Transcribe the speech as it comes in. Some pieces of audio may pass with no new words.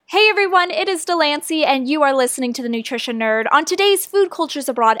everyone, it is Delancey, and you are listening to The Nutrition Nerd. On today's Food Cultures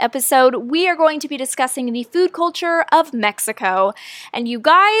Abroad episode, we are going to be discussing the food culture of Mexico. And you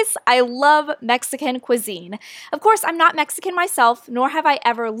guys, I love Mexican cuisine. Of course, I'm not Mexican myself, nor have I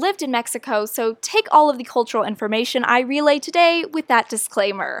ever lived in Mexico, so take all of the cultural information I relay today with that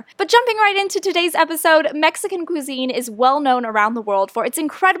disclaimer. But jumping right into today's episode, Mexican cuisine is well known around the world for its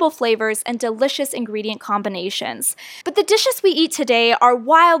incredible flavors and delicious ingredient combinations. But the dishes we eat today are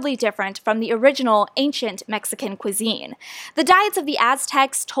wildly different from the original ancient Mexican cuisine. The diets of the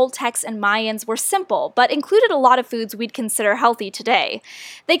Aztecs, Toltecs, and Mayans were simple, but included a lot of foods we'd consider healthy today.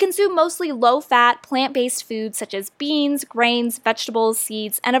 They consumed mostly low-fat, plant-based foods such as beans, grains, vegetables,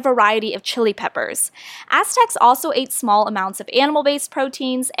 seeds, and a variety of chili peppers. Aztecs also ate small amounts of animal-based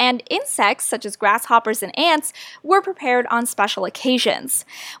proteins, and insects such as grasshoppers and ants were prepared on special occasions.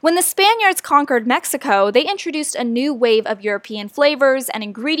 When the Spaniards conquered Mexico, they introduced a new wave of European flavors and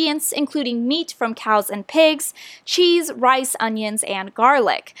ingredients, including meat from cows and pigs, cheese, rice, onions, and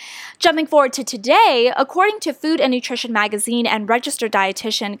garlic. Jumping forward to today, according to Food and Nutrition magazine and registered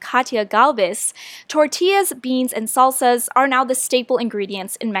dietitian Katia Galvez, tortillas, beans, and salsas are now the staple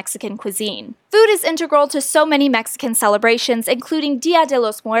ingredients in Mexican cuisine. Food is integral to so many Mexican celebrations, including Dia de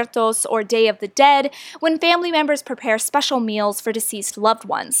los Muertos, or Day of the Dead, when family members prepare special meals for deceased loved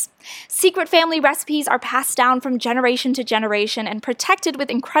ones. Secret family recipes are passed down from generation to generation and protected with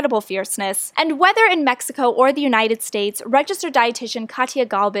incredible fierceness. And whether in Mexico or the United States, registered dietitian Katia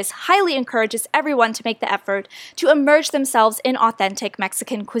Galvez highly encourages everyone to make the effort to immerse themselves in authentic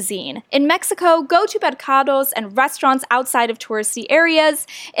Mexican cuisine. In Mexico, go to mercados and restaurants outside of touristy areas.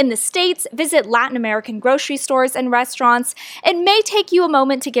 In the States, visit Latin American grocery stores and restaurants. It may take you a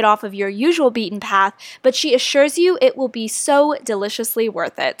moment to get off of your usual beaten path, but she assures you it will be so deliciously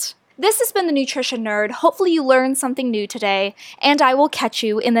worth it. This has been The Nutrition Nerd. Hopefully you learned something new today, and I will catch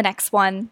you in the next one.